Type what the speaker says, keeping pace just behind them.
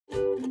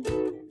Hi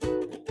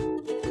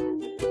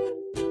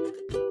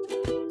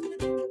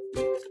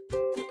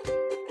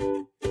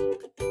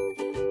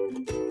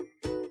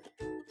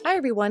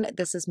everyone,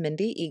 this is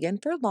Mindy Egan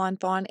for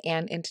Lawnfawn,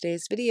 and in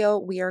today's video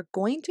we are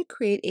going to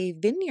create a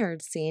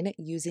vineyard scene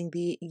using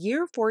the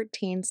Year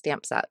 14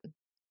 stamp set.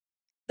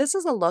 This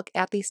is a look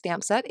at the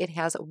stamp set. It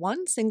has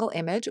one single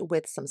image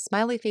with some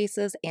smiley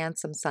faces and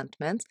some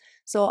sentiments,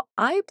 so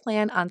I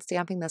plan on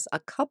stamping this a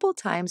couple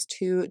times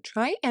to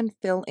try and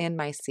fill in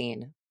my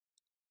scene.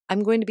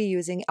 I'm going to be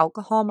using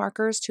alcohol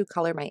markers to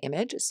color my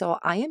image, so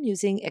I am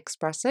using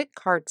Express It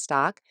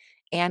cardstock,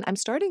 and I'm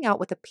starting out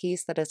with a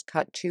piece that is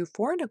cut to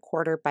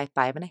 4¼ by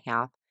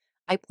 5½.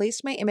 I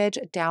placed my image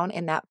down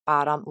in that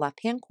bottom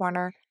left-hand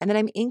corner, and then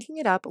I'm inking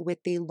it up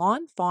with the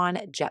Lawn Fawn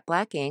Jet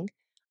Black ink.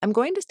 I'm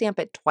going to stamp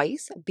it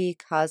twice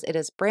because it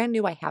is brand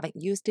new. I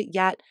haven't used it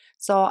yet,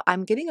 so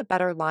I'm getting a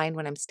better line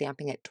when I'm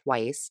stamping it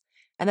twice.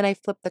 And then I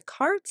flip the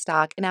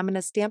cardstock, and I'm going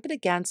to stamp it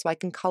again so I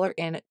can color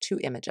in 2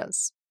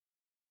 images.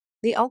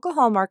 The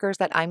alcohol markers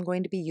that I'm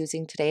going to be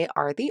using today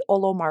are the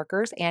Olo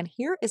markers, and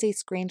here is a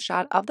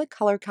screenshot of the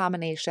color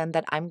combination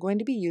that I'm going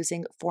to be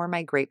using for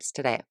my grapes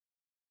today.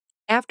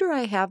 After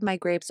I have my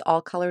grapes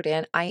all colored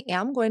in, I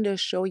am going to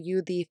show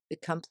you the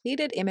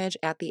completed image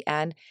at the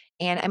end,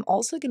 and I'm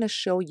also going to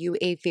show you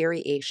a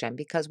variation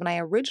because when I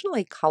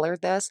originally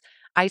colored this,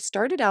 I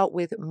started out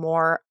with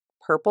more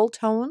purple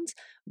tones,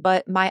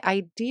 but my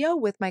idea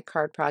with my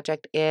card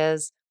project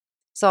is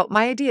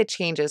my idea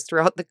changes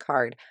throughout the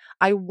card.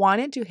 I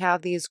wanted to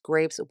have these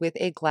grapes with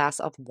a glass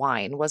of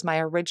wine was my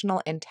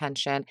original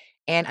intention,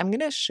 and I'm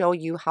going to show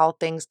you how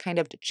things kind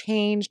of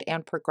changed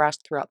and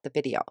progressed throughout the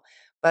video.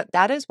 But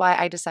that is why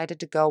I decided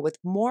to go with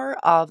more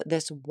of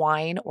this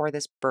wine or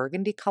this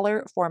burgundy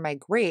color for my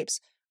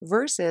grapes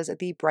versus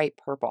the bright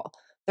purple.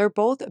 They're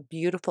both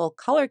beautiful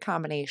color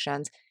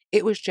combinations.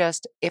 It was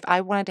just if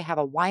I wanted to have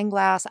a wine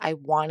glass, I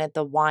wanted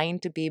the wine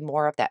to be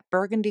more of that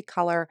burgundy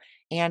color,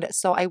 and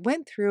so I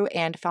went through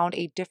and found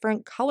a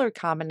different color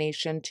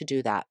combination to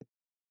do that.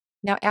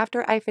 Now,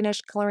 after I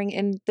finish coloring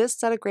in this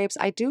set of grapes,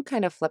 I do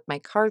kind of flip my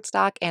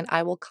cardstock and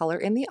I will color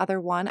in the other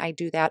one. I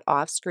do that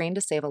off screen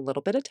to save a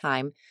little bit of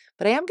time,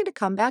 but I am going to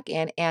come back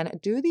in and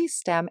do the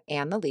stem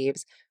and the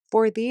leaves.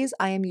 For these,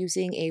 I am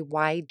using a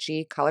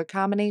YG color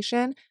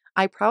combination.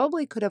 I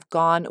probably could have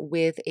gone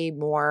with a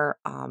more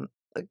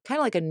kind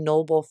of like a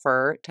noble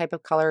fur type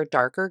of color,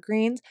 darker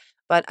greens,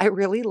 but I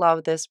really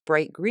love this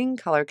bright green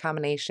color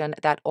combination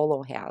that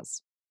Olo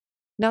has.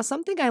 Now,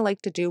 something I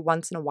like to do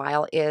once in a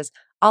while is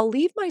I'll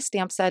leave my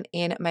stamp set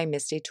in my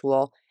MISTI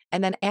tool,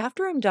 and then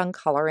after I'm done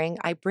coloring,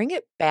 I bring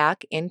it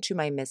back into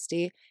my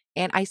MISTI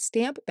and I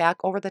stamp back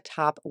over the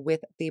top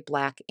with the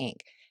black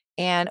ink.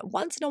 And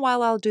once in a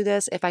while, I'll do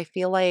this if I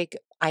feel like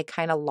I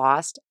kind of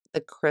lost the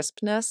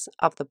crispness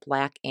of the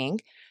black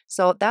ink.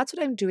 So that's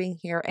what I'm doing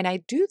here, and I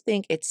do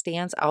think it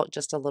stands out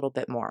just a little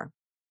bit more.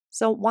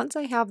 So once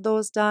I have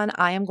those done,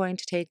 I am going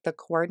to take the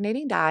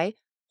coordinating die,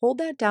 hold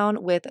that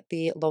down with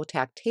the low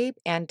tack tape,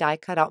 and die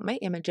cut out my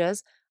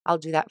images. I'll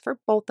do that for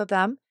both of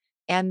them.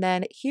 And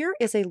then here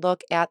is a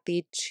look at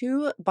the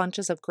 2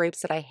 bunches of grapes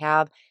that I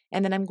have.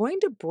 And then I'm going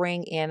to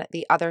bring in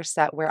the other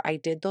set where I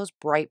did those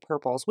bright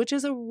purples, which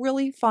is a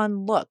really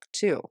fun look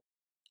too.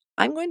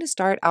 I'm going to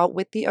start out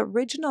with the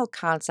original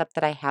concept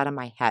that I had in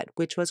my head,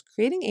 which was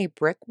creating a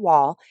brick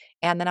wall,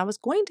 and then I was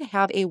going to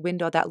have a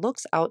window that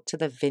looks out to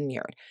the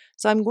vineyard.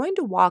 So I'm going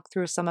to walk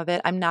through some of it.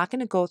 I'm not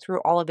going to go through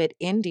all of it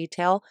in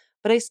detail,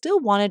 but I still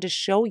wanted to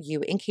show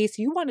you in case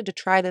you wanted to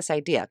try this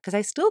idea, because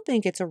I still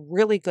think it's a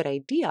really good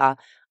idea.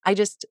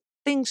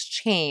 Things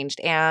changed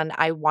and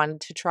I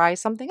wanted to try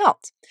something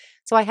else.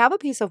 So I have a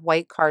piece of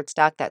white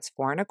cardstock that's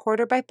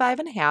 4¼ by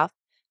 5½.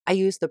 I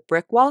used the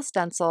brick wall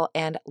stencil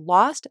and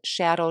Lost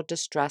Shadow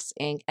Distress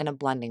ink and a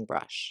blending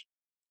brush.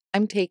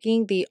 I'm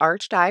taking the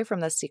arch die from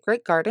the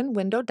Secret Garden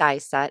window die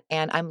set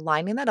and I'm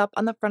lining that up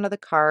on the front of the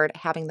card,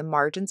 having the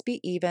margins be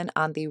even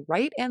on the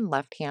right and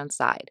left hand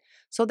side.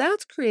 So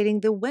that's creating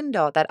the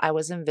window that I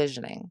was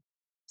envisioning.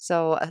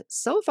 So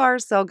far,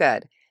 so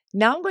good.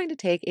 Now I'm going to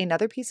take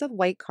another piece of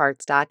white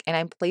cardstock and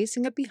I'm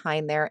placing it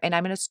behind there, and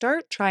I'm going to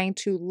start trying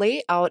to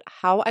lay out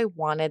how I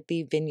wanted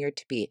the vineyard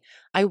to be.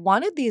 I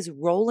wanted these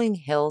rolling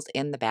hills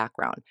in the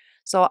background.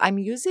 So I'm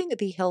using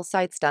the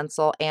hillside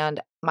stencil and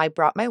I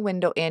brought my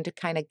window in to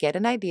kind of get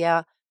an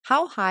idea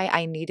how high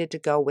I needed to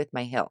go with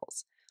my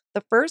hills.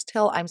 The first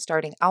hill I'm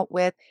starting out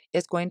with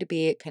is going to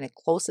be kind of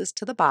closest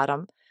to the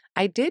bottom.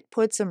 I did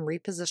put some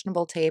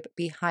repositionable tape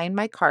behind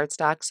my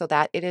cardstock so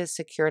that it is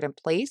secured in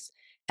place,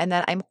 and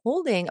then I'm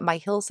holding my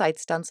hillside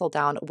stencil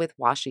down with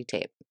washi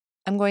tape.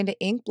 I'm going to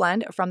ink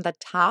blend from the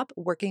top,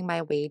 working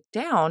my way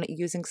down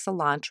using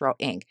cilantro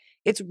ink.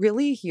 It's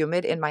really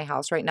humid in my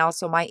house right now,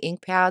 so my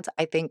ink pads,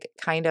 I think,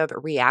 kind of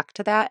react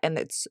to that, and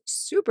it's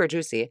super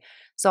juicy.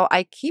 So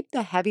I keep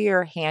the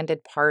heavier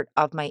handed part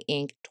of my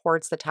ink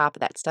towards the top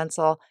of that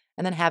stencil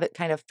and then have it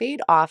kind of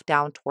fade off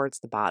down towards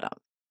the bottom.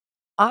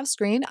 Off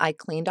screen, I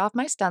cleaned off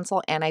my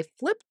stencil and I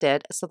flipped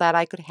it so that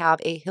I could have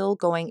a hill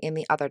going in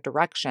the other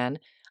direction.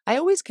 I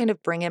always kind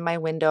of bring in my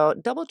window,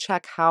 double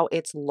check how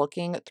it's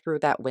looking through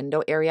that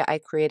window area I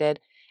created.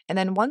 And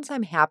then once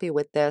I'm happy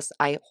with this,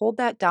 I hold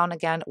that down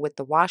again with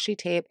the washi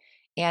tape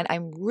and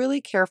I'm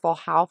really careful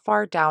how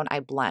far down I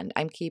blend.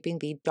 I'm keeping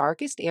the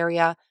darkest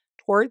area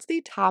towards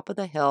the top of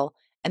the hill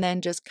and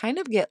then just kind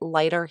of get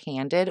lighter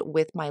handed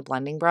with my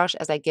blending brush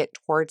as I get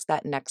towards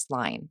that next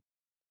line.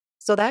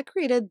 So that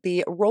created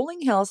the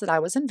rolling hills that I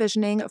was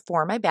envisioning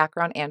for my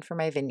background and for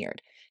my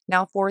vineyard.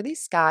 Now for the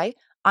sky,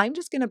 I'm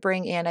just going to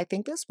bring in, I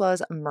think this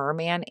was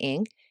merman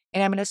ink,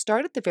 and I'm going to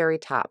start at the very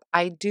top.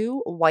 I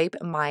do wipe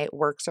my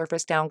work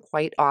surface down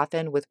quite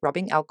often with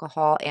rubbing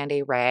alcohol and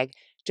a rag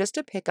just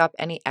to pick up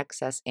any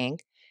excess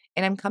ink.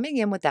 And I'm coming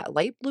in with that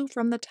light blue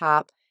from the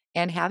top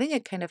and having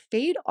it kind of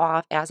fade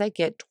off as I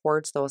get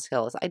towards those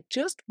hills. I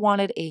just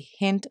wanted a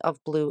hint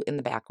of blue in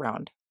the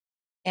background.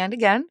 And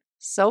again,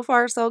 so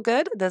far so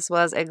good. This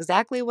was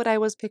exactly what I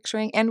was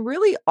picturing, and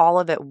really all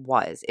of it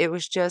was. It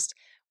was just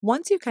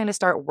once you kind of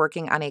start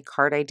working on a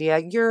card idea,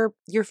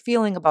 your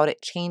feeling about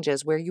it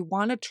changes where you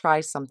want to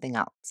try something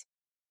else.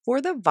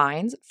 For the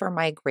vines for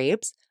my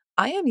grapes,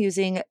 I am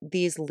using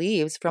these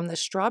leaves from the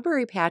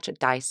Strawberry Patch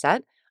die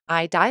set.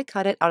 I die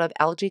cut it out of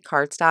algae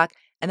cardstock,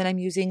 and then I'm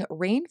using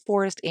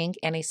rainforest ink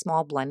and a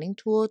small blending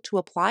tool to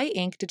apply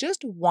ink to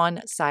just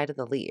one side of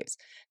the leaves.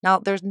 Now,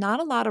 there's not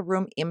a lot of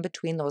room in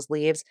between those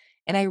leaves,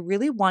 and I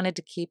really wanted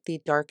to keep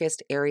the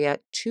darkest area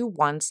to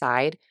one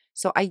side,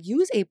 so I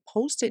use a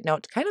post-it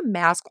note to kind of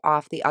mask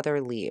off the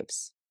other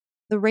leaves.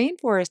 The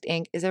rainforest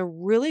ink is a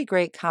really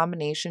great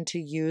combination to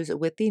use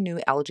with the new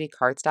algae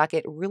cardstock.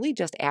 It really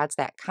just adds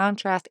that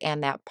contrast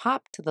and that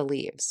pop to the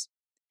leaves.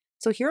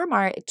 So here are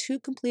my two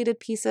completed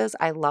pieces.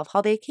 I love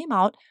how they came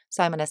out,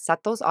 so I'm going to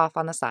set those off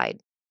on the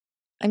side.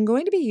 I'm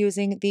going to be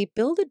using the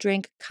Build a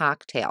Drink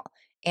cocktail.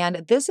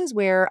 And this is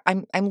where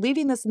I'm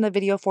leaving this in the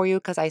video for you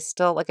because I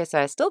still, like I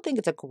said, I still think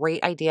it's a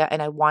great idea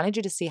and I wanted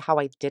you to see how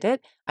I did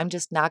it. I'm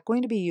just not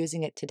going to be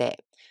using it today.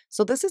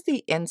 So this is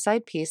the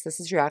inside piece. This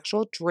is your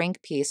actual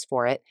drink piece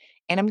for it.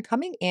 And I'm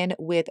coming in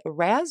with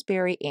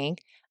raspberry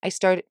ink. I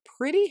started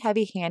pretty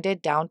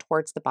heavy-handed down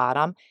towards the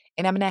bottom,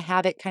 and I'm going to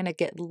have it kind of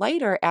get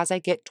lighter as I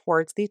get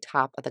towards the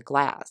top of the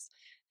glass.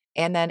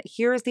 And then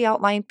here's the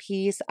outline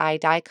piece I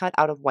die cut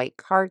out of white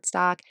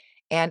cardstock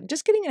and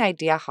just getting an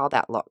idea how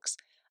that looks.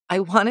 I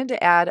wanted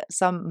to add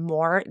some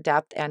more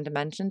depth and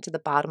dimension to the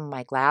bottom of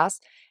my glass.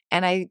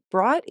 And I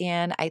brought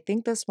in, I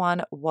think this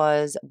one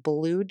was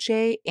Blue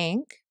Jay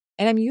ink.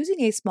 And I'm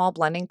using a small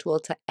blending tool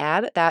to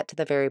add that to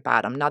the very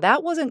bottom. Now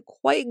that wasn't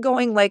quite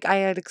going like I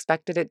had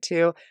expected it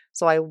to.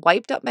 So I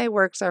wiped up my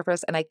work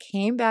surface and I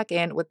came back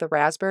in with the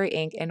raspberry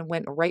ink and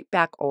went right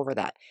back over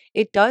that.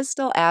 It does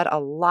still add a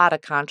lot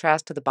of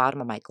contrast to the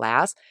bottom of my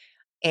glass.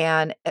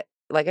 And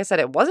like I said,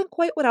 it wasn't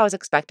quite what I was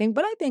expecting,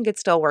 but I think it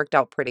still worked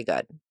out pretty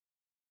good.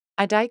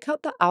 I die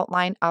cut the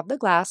outline of the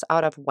glass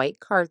out of white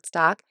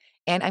cardstock,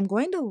 and I'm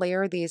going to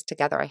layer these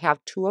together. I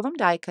have two of them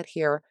die cut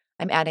here.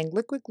 I'm adding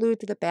liquid glue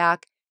to the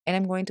back, and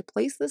I'm going to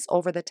place this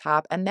over the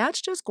top, and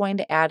that's just going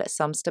to add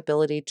some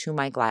stability to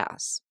my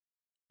glass.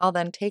 I'll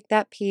then take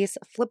that piece,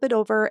 flip it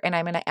over, and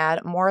I'm going to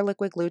add more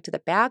liquid glue to the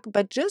back,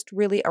 but just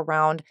really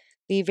around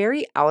the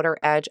very outer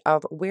edge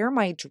of where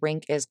my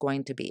drink is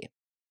going to be.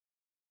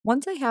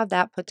 Once I have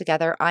that put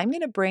together, I'm going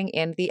to bring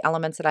in the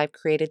elements that I've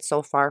created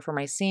so far for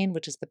my scene,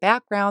 which is the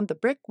background, the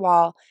brick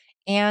wall,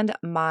 and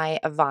my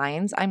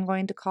vines, I'm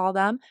going to call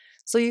them.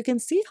 So you can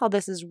see how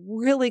this is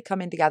really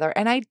coming together,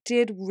 and I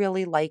did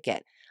really like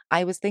it.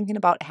 I was thinking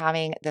about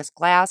having this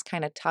glass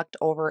kind of tucked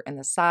over in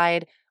the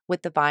side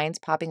with the vines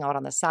popping out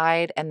on the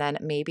side, and then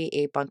maybe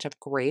a bunch of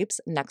grapes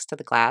next to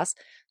the glass.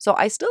 So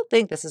I still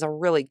think this is a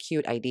really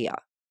cute idea.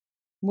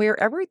 Where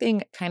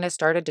everything kind of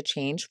started to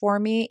change for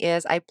me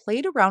is I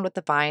played around with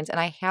the vines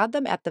and I had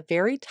them at the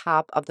very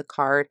top of the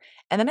card.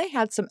 And then I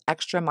had some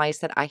extra mice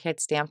that I had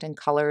stamped and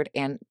colored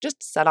and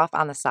just set off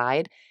on the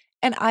side.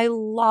 And I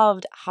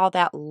loved how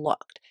that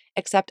looked,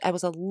 except I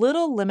was a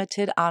little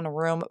limited on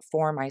room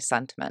for my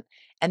sentiment.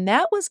 And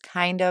that was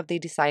kind of the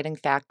deciding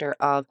factor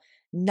of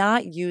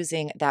not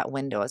using that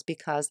windows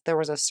because there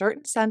was a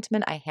certain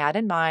sentiment I had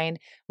in mind,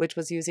 which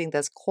was using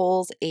this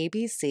Kohl's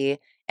ABC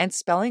and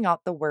spelling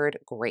out the word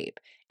grape.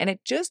 And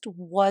it just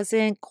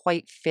wasn't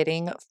quite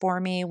fitting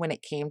for me when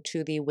it came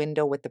to the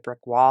window with the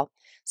brick wall.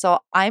 So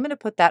I'm going to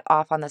put that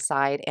off on the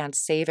side and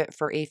save it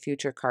for a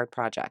future card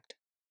project.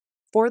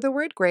 For the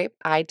word grape,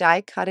 I die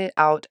cut it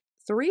out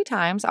 3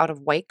 times out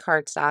of white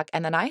cardstock,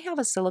 and then I have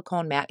a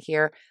silicone mat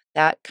here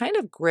that kind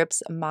of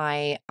grips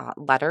my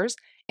letters.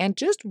 And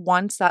just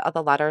one set of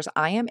the letters,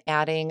 I am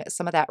adding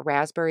some of that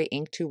raspberry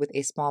ink to with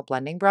a small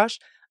blending brush.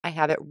 I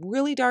have it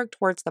really dark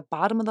towards the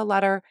bottom of the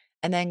letter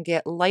and then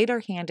get lighter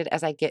handed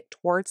as I get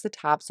towards the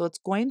top. So it's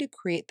going to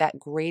create that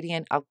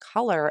gradient of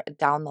color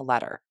down the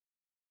letter.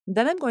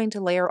 Then I'm going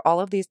to layer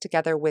all of these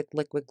together with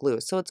liquid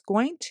glue. So it's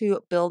going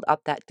to build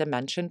up that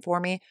dimension for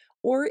me.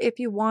 Or if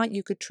you want,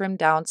 you could trim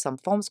down some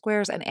foam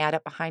squares and add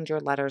it behind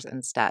your letters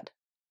instead.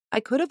 I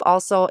could have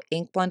also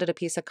ink blended a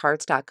piece of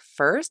cardstock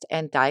first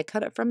and die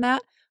cut it from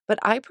that, but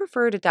I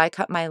prefer to die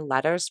cut my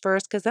letters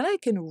first because then I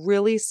can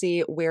really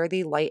see where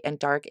the light and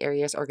dark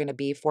areas are going to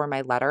be for my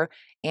letter,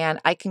 and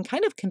I can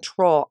kind of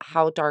control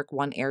how dark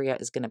one area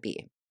is going to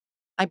be.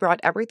 I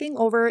brought everything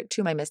over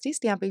to my MISTI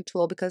stamping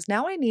tool because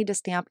now I need to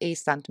stamp a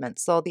sentiment.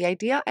 So the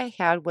idea I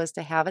had was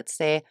to have it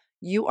say,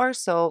 "You are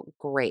so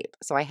grape."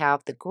 So I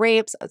have the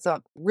grapes. So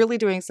I'm really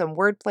doing some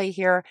wordplay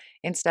here.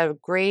 Instead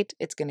of great,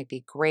 it's going to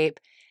be grape.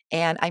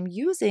 And I'm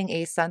using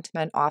a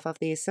sentiment off of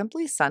the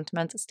Simply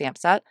Sentiments stamp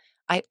set.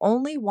 I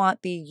only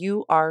want the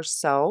 "You are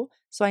so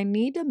I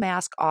need to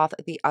mask off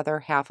the other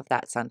half of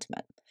that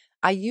sentiment.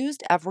 I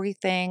used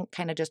everything,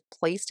 kind of just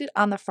placed it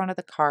on the front of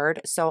the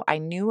card so I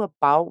knew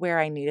about where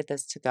I needed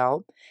this to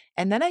go.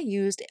 And then I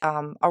used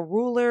a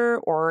ruler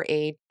or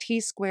a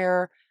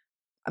T-square.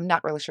 I'm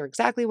not really sure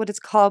exactly what it's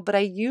called, but I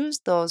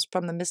used those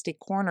from the Misty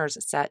Corners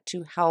set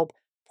to help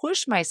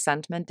push my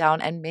sentiment down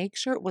and make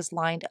sure it was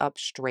lined up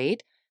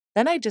straight.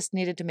 Then I just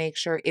needed to make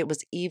sure it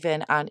was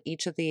even on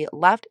each of the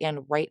left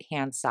and right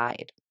hand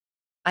side.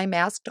 I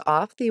masked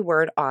off the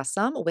word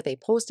awesome with a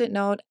post-it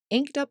note,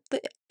 inked up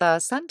the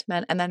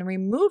sentiment, and then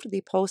removed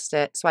the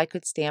post-it so I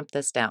could stamp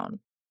this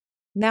down.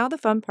 Now the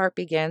fun part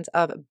begins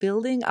of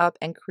building up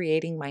and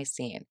creating my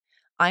scene.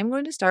 I'm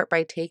going to start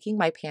by taking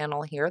my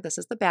panel here. This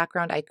is the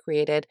background I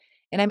created,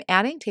 and I'm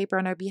adding tape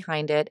runner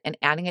behind it and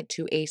adding it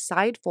to a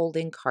side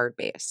folding card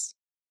base.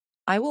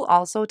 I will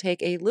also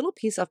take a little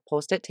piece of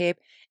post-it tape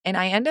and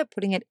I end up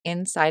putting it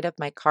inside of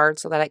my card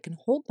so that I can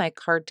hold my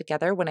card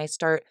together when I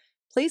start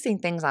placing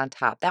things on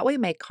top. That way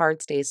my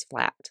card stays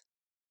flat.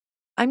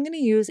 I'm going to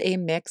use a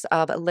mix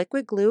of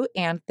liquid glue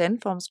and thin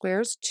foam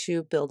squares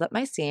to build up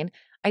my scene.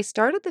 I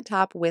start at the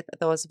top with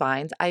those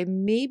vines. I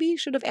maybe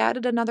should have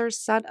added another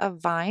set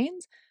of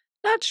vines.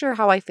 Not sure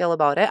how I feel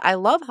about it. I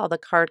love how the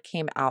card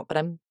came out, but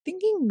I'm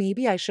thinking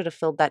maybe I should have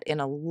filled that in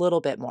a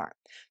little bit more.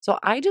 So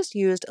I just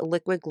used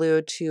liquid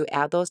glue to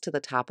add those to the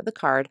top of the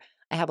card.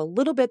 I have a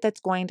little bit that's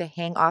going to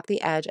hang off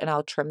the edge and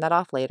I'll trim that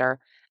off later.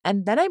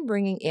 And then I'm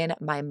bringing in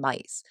my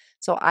mice.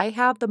 So I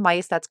have the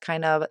mice that's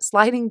kind of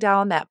sliding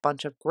down that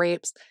bunch of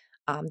grapes.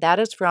 That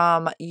is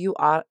from You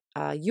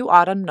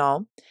Autumn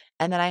Know.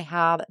 And then I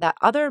have that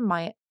other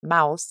my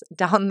mouse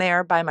down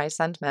there by my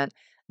sentiment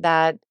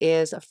that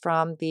is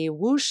from the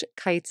Whoosh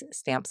Kites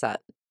stamp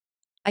set.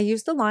 I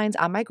used the lines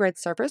on my grid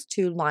surface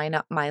to line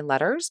up my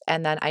letters,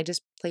 and then I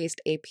just placed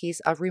a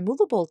piece of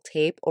removable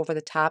tape over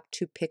the top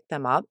to pick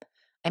them up.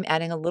 I'm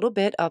adding a little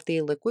bit of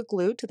the liquid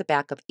glue to the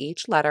back of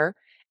each letter,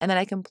 and then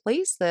I can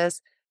place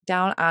this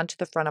down onto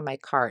the front of my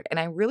card.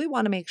 And I really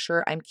want to make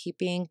sure I'm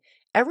keeping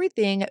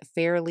everything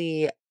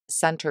fairly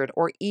centered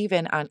or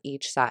even on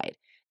each side.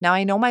 Now,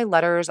 I know my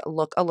letters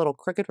look a little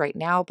crooked right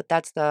now, but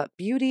that's the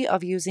beauty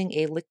of using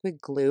a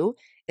liquid glue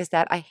is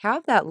that I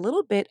have that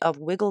little bit of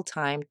wiggle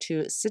time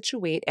to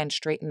situate and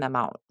straighten them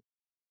out.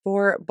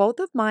 For both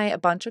of my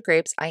bunch of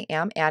grapes, I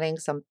am adding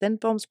some thin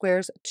foam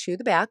squares to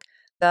the back.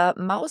 The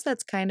mouse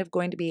that's kind of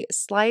going to be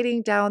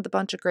sliding down the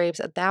bunch of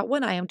grapes, that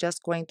one I am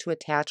just going to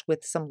attach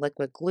with some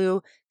liquid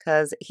glue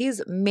because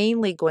he's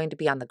mainly going to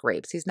be on the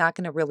grapes. He's not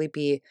going to really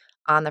be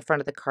on the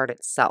front of the card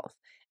itself.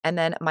 And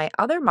then my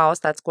other mouse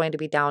that's going to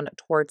be down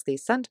towards the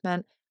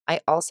sentiment, I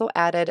also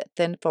added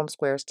thin foam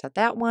squares to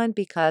that one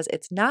because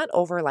it's not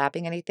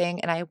overlapping anything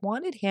and I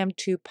wanted him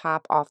to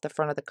pop off the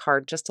front of the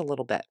card just a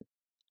little bit.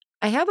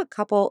 I have a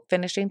couple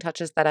finishing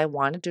touches that I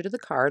want to do to the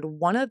card.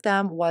 One of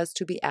them was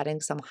to be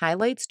adding some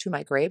highlights to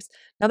my grapes.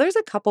 Now, there's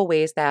a couple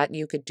ways that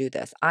you could do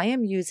this. I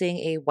am using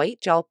a white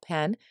gel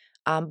pen,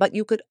 but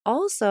you could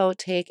also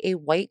take a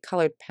white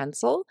colored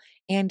pencil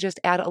and just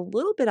add a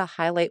little bit of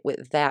highlight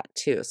with that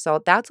too.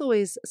 So that's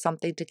always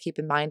something to keep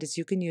in mind is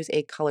you can use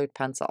a colored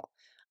pencil.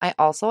 I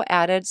also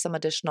added some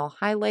additional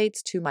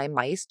highlights to my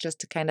mice just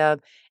to kind of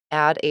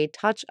add a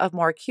touch of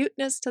more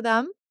cuteness to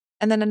them.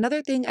 And then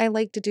another thing I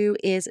like to do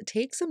is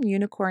take some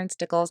unicorn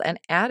stickles and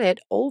add it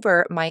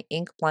over my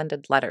ink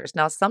blended letters.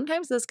 Now,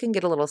 sometimes this can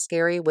get a little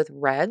scary with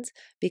reds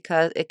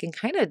because it can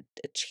kind of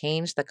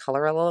change the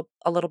color a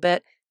little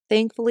bit.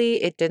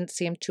 Thankfully, it didn't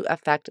seem to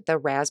affect the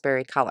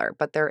raspberry color,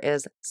 but there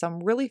is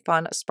some really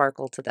fun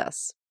sparkle to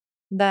this.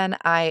 Then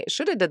I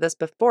should have did this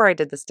before I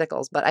did the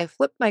stickles, but I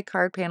flipped my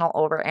card panel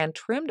over and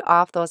trimmed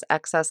off those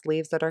excess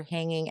leaves that are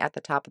hanging at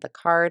the top of the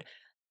card.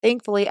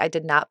 Thankfully, I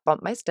did not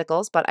bump my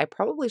stickles, but I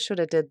probably should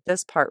have did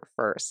this part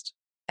first.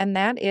 And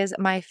that is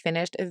my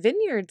finished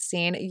vineyard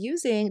scene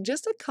using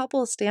just a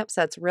couple stamp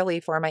sets really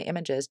for my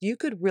images. You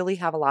could really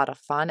have a lot of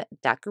fun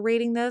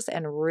decorating this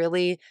and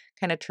really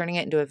kind of turning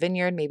it into a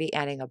vineyard, maybe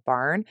adding a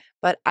barn.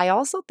 But I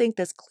also think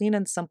this clean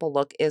and simple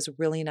look is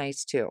really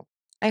nice too.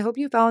 I hope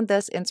you found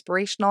this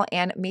inspirational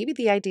and maybe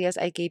the ideas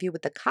I gave you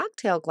with the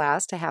cocktail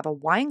glass to have a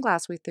wine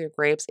glass with your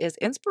grapes is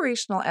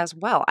inspirational as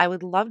well. I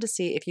would love to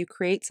see if you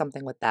create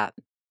something with that.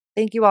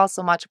 Thank you all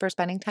so much for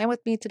spending time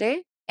with me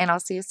today, and I'll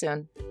see you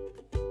soon.